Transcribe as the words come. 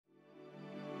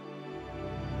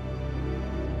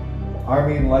I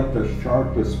mean, like the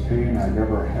sharpest pain I've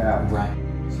ever had. Right.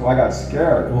 So I got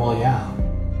scared. Well, yeah.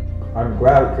 I'm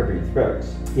glad it could be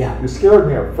fixed. Yeah. You scared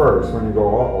me at first when you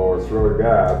go, uh-oh, it's really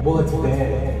bad. Well, it's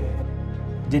bad.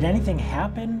 Did anything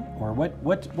happen, or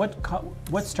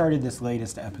what started this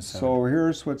latest episode? So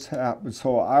here's what's happened.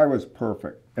 So I was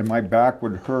perfect, and my back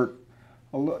would hurt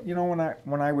a little. You know,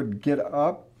 when I would get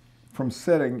up from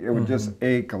sitting, it would just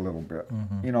ache a little bit.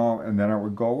 You know, and then it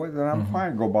would go away. Then I'm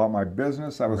fine. Go about my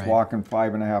business. I was walking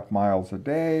 5.5 miles a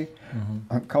day.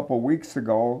 A couple of weeks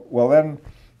ago, well then,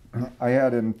 I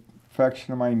had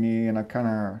infection in my knee, and I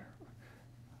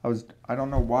don't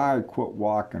know why I quit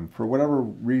walking. For whatever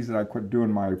reason, I quit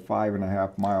doing my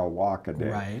 5.5 mile walk a day.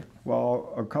 Right.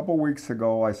 Well, a couple weeks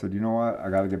ago, I said, you know what, I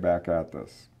got to get back at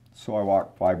this. So I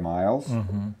walked 5 miles.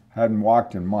 Hadn't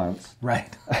walked in months.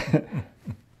 Right.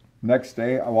 Next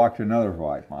day, I walked another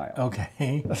 5 miles.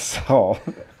 Okay. So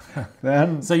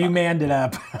then. So you manned it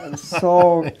up.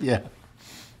 So yeah.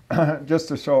 Just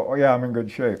to show, oh yeah, I'm in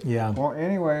good shape. Yeah. Well,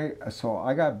 anyway, so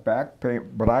I got back pain,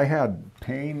 but I had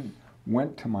pain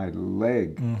went to my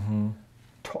leg.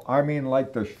 I mean,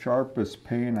 like the sharpest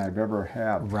pain I've ever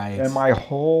had. Right. And my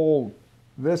whole,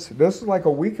 this is like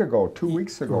a week ago, 2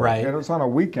 weeks ago. Right. And it was on a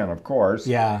weekend, of course.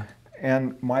 Yeah.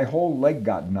 And my whole leg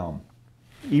got numb.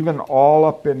 Even all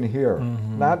up in here.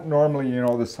 Not normally, you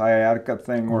know, the sciatica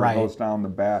thing where it goes down the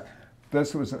back.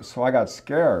 This was, so I got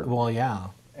scared. Well, yeah.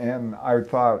 And I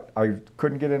thought, I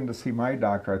couldn't get in to see my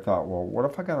doctor. I thought, well, what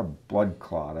if I got a blood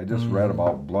clot? I just read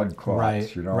about blood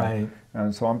clots, you know. Right.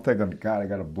 And so I'm thinking, God, I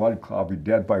got a blood clot. I'll be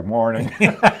dead by morning.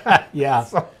 Yeah.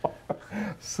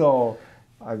 So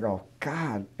I go,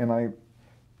 God, and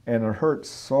it hurt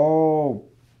so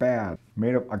bad.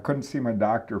 I couldn't see my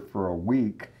doctor for a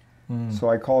week. So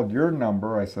I called your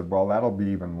number. I said, well, that'll be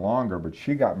even longer. But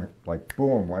she got me like,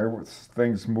 boom, why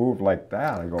things moved like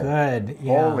that? I go, good.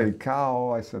 Yeah. Holy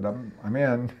cow. I said, I'm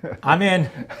in. I'm in.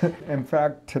 In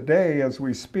fact, today, as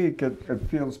we speak, it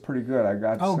feels pretty good. I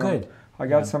got good. I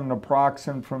got some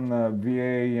naproxen from the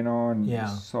VA, you know, and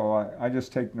so I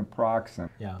just take naproxen.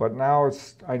 Yeah. But now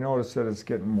I notice that it's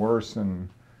getting worse and,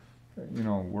 you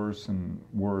know, worse and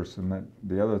worse. And that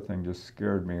the other thing just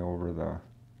scared me over the...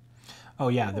 Oh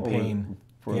yeah, the pain.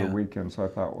 For the weekend. So I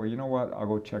thought, well, you know what? I'll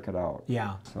go check it out.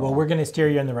 Yeah. So. Well, we're going to steer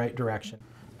you in the right direction.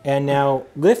 And now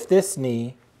lift this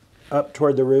knee up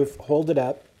toward the roof. Hold it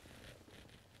up.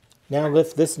 Now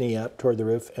lift this knee up toward the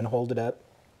roof and hold it up.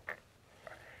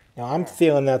 Now I'm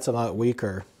feeling that's a lot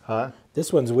weaker. Huh?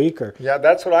 This one's weaker. Yeah,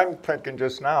 that's what I'm thinking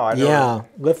just now. Yeah.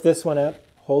 Lift this one up.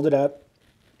 Hold it up.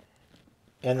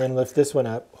 And then lift this one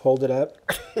up. Hold it up.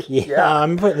 Yeah.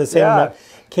 I'm putting the same amount.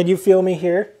 Can you feel me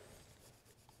here?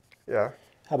 Yeah.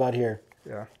 How about here?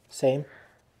 Yeah. Same?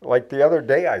 Like the other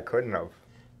day, I couldn't have.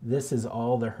 This is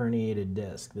all the herniated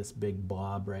disc, this big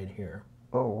blob right here.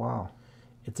 Oh, wow.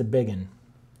 It's a big one.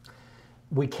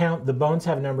 We count, the bones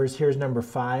have numbers. Here's number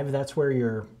 5. That's where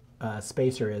your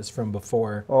spacer is from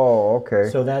before. Oh, okay.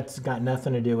 So that's got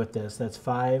nothing to do with this. That's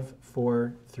 5,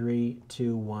 4, 3,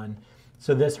 2, 1.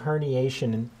 So this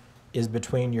herniation is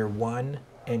between your 1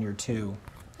 and your 2.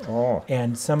 Oh.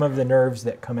 And some of the nerves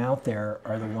that come out there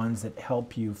are the ones that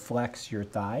help you flex your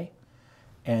thigh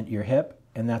and your hip,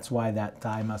 and that's why that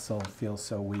thigh muscle feels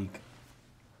so weak.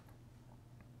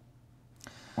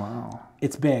 Wow.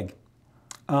 It's big.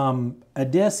 A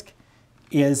disc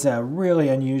is a really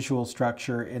unusual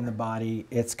structure in the body.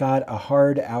 It's got a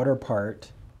hard outer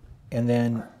part, and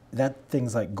then that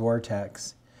thing's like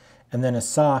Gore-Tex, and then a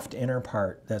soft inner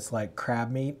part that's like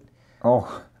crab meat.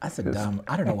 Oh. That's a dumb,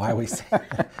 I don't know why we say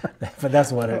that, but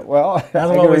that's what it, well, that's I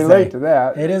what can we relate say. to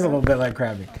that. It is a little bit like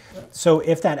crab meat. So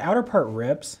if that outer part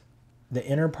rips, the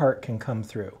inner part can come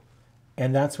through.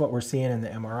 And that's what we're seeing in the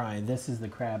MRI. This is the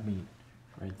crab meat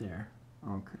right there.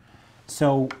 Okay.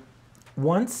 So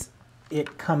once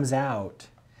it comes out,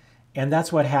 and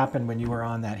that's what happened when you were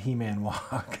on that He-Man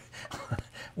walk,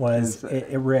 was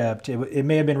it ripped. It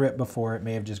may have been ripped before, it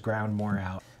may have just ground more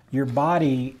out. Your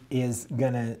body is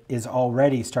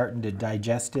already starting to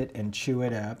digest it and chew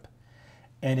it up.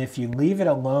 And if you leave it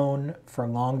alone for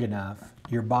long enough,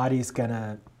 your body's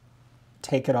gonna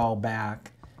take it all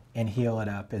back and heal it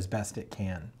up as best it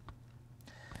can.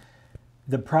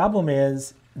 The problem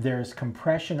is there's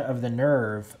compression of the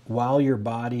nerve while your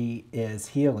body is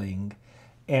healing,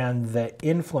 and the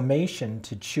inflammation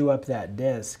to chew up that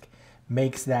disc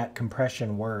makes that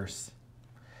compression worse.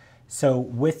 So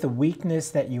with the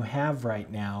weakness that you have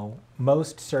right now,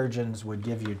 most surgeons would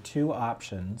give you 2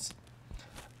 options.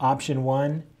 Option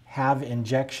 1, have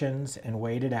injections and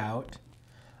wait it out.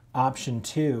 Option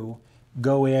 2,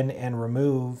 go in and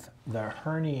remove the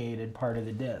herniated part of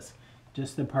the disc.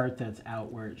 just the part that's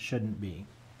out where it shouldn't be.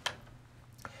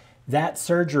 That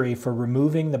surgery for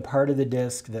removing the part of the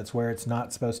disc that's where it's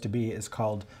not supposed to be is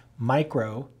called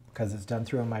micro, because it's done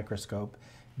through a microscope,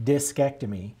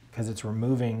 discectomy, because it's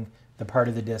removing the part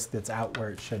of the disc that's out where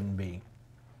it shouldn't be.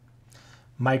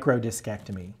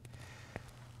 Microdiscectomy.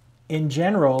 In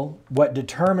general, what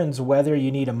determines whether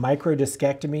you need a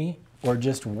microdiscectomy or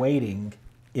just waiting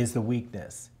is the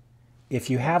weakness. If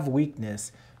you have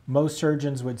weakness, most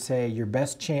surgeons would say your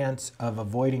best chance of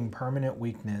avoiding permanent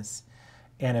weakness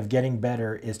and of getting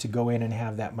better is to go in and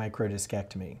have that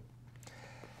microdiscectomy.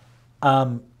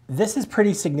 This is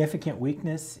pretty significant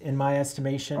weakness in my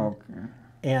estimation. Okay.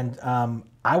 And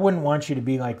I wouldn't want you to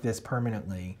be like this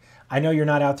permanently. I know you're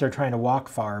not out there trying to walk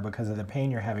far because of the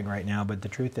pain you're having right now, but the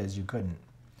truth is you couldn't.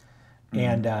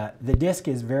 And the disc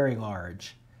is very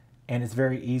large, and it's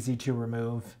very easy to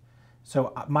remove.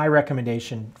 So my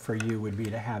recommendation for you would be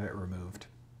to have it removed.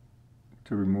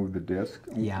 To remove the disc?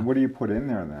 Yeah. What do you put in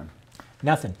there then?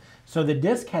 Nothing. So the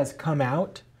disc has come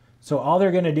out. So all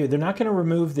they're going to do, they're not going to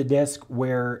remove the disc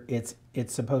where it's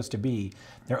supposed to be.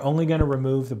 They're only going to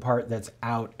remove the part that's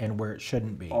out and where it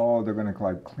shouldn't be. Oh, they're going to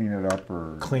like clean it up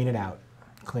or... Clean it out.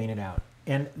 Clean it out.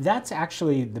 And that's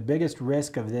actually the biggest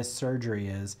risk of this surgery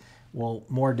is, well,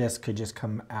 more disc could just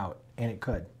come out, and it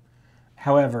could.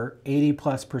 However,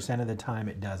 80+% of the time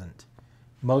it doesn't.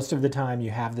 Most of the time you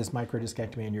have this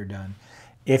microdiscectomy and you're done.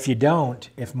 If you don't,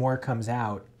 if more comes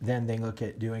out, then they look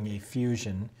at doing a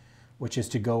fusion, which is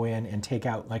to go in and take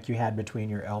out, like you had between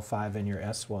your L5 and your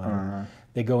S1,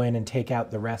 they go in and take out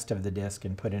the rest of the disc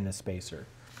and put in a spacer.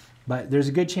 But there's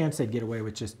a good chance they'd get away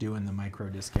with just doing the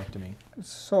microdiscectomy.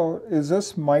 So is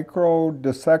this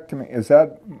microdiscectomy, is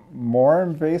that more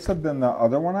invasive than the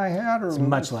other one I had? Or It's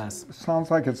much less. Sounds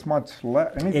like it's much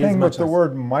less. Anything with the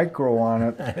word micro on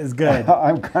it is good.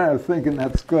 I'm kind of thinking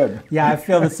that's good. Yeah, I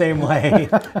feel the same way,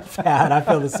 Pat. I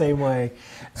feel the same way.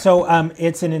 So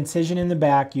it's an incision in the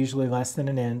back, usually less than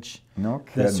an inch. No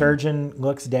kidding. The surgeon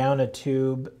looks down a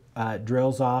tube,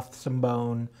 drills off some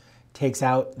bone, takes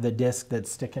out the disc that's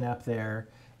sticking up there,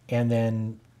 and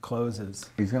then closes.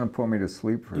 He's going to put me to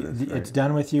sleep for this. It's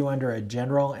done with you under a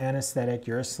general anesthetic.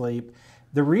 You're asleep.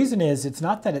 The reason is it's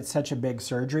not that it's such a big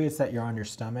surgery, it's that you're on your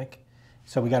stomach.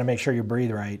 So we got to make sure you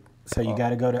breathe right. So you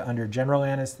got to go to under general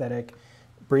anesthetic,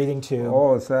 breathing tube.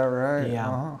 Oh, is that right?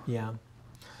 Yeah, yeah.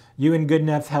 You in good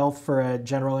enough health for a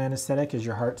general anesthetic? Is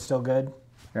your heart still good?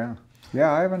 Yeah.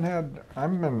 Yeah, I haven't had, I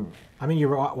mean, you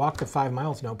walk the 5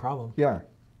 miles, no problem. Yeah.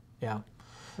 Yeah.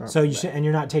 So you should, and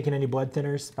you're not taking any blood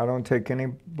thinners? I don't take any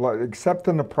blood, except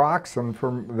the naproxen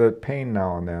for the pain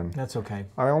now and then. That's okay.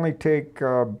 I only take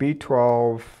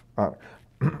B12. I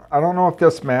don't know if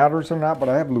this matters or not, but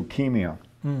I have leukemia.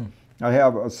 I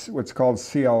have what's called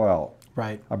CLL.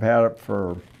 Right. I've had it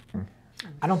for...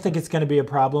 I don't think it's going to be a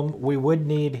problem. We would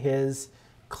need his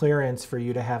clearance for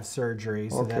you to have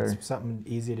surgery, so that's something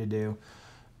easy to do.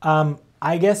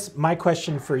 I guess my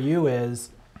question for you is,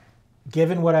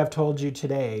 given what I've told you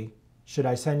today, should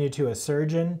I send you to a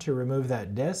surgeon to remove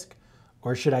that disc,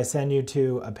 or should I send you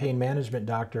to a pain management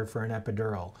doctor for an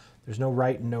epidural? There's no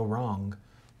right and no wrong.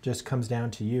 Just comes down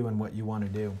to you and what you want to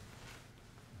do.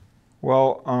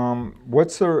 Well,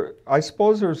 I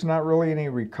suppose there's not really any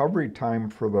recovery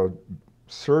time for the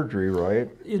surgery, right?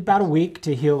 It's about a week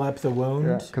to heal up the wound.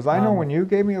 Yeah, because I know when you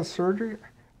gave me a surgery,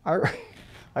 I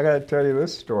got to tell you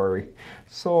this story.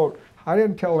 So I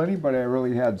didn't tell anybody I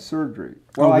really had surgery.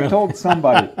 Well, really? I told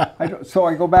somebody. So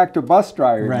I go back to bus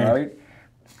driving, right?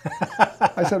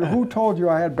 I said, who told you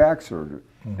I had back surgery?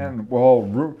 And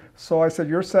well, so I said,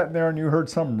 you're sitting there and you heard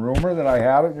some rumor that I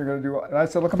had it and you're going to do it. And I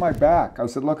said, look at my back. I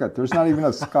said, look, there's not even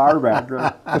a scar back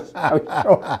there.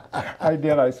 I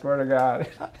did, I swear to God.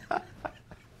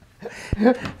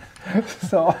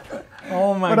 So,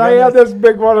 oh my but goodness. I had this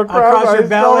big one across your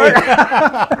belly.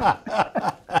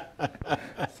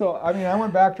 So, I mean, I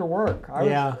went back to work.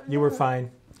 You were fine.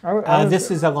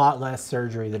 This is a lot less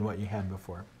surgery than what you had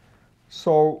before.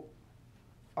 So,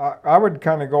 I would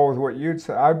kind of go with what you'd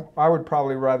say. I would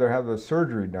probably rather have the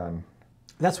surgery done.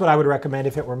 That's what I would recommend.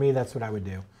 If it were me, that's what I would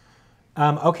do.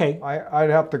 Okay. I'd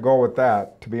have to go with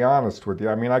that, to be honest with you.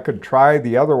 I mean, I could try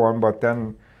the other one, but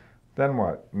then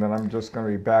what? And then I'm just going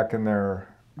to be back in there.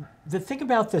 The thing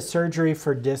about the surgery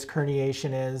for disc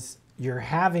herniation is you're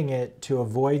having it to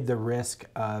avoid the risk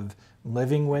of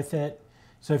living with it.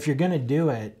 So if you're going to do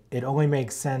it, it only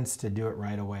makes sense to do it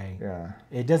right away. Yeah.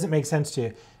 It doesn't make sense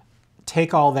to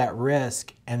take all that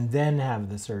risk and then have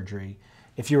the surgery.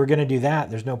 If you were going to do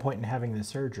that, there's no point in having the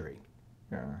surgery.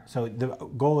 Yeah. So the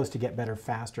goal is to get better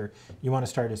faster. You want to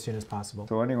start as soon as possible.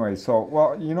 So anyway,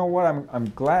 well, you know what?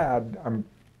 I'm glad.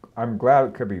 I'm glad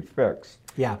it could be fixed.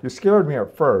 Yeah. You scared me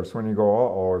at first when you go,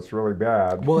 uh-oh, it's really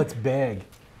bad. Well, it's big.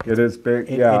 It is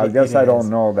big. I guess I don't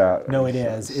know that. No, it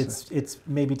is. It's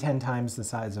maybe 10 times the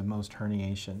size of most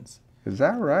herniations. Is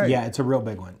that right? Yeah, it's a real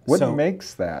big one. What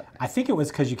makes that? I think it was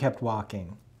because you kept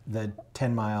walking the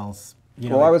 10 miles. You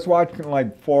know, well, I was walking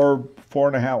like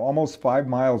 4.5, almost 5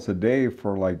 miles a day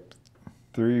for like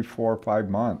 3, 4, 5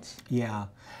 months. Yeah.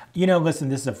 You know, listen,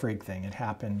 this is a freak thing. It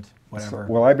happened, whatever.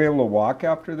 So, will I be able to walk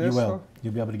after this? You will. Though?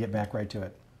 You'll be able to get back right to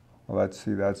it. Well, let's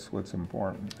see. That's what's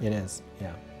important. It is,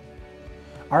 yeah.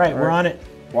 All right, we're on it.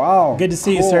 Wow. Good to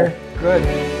see you, sir. Good.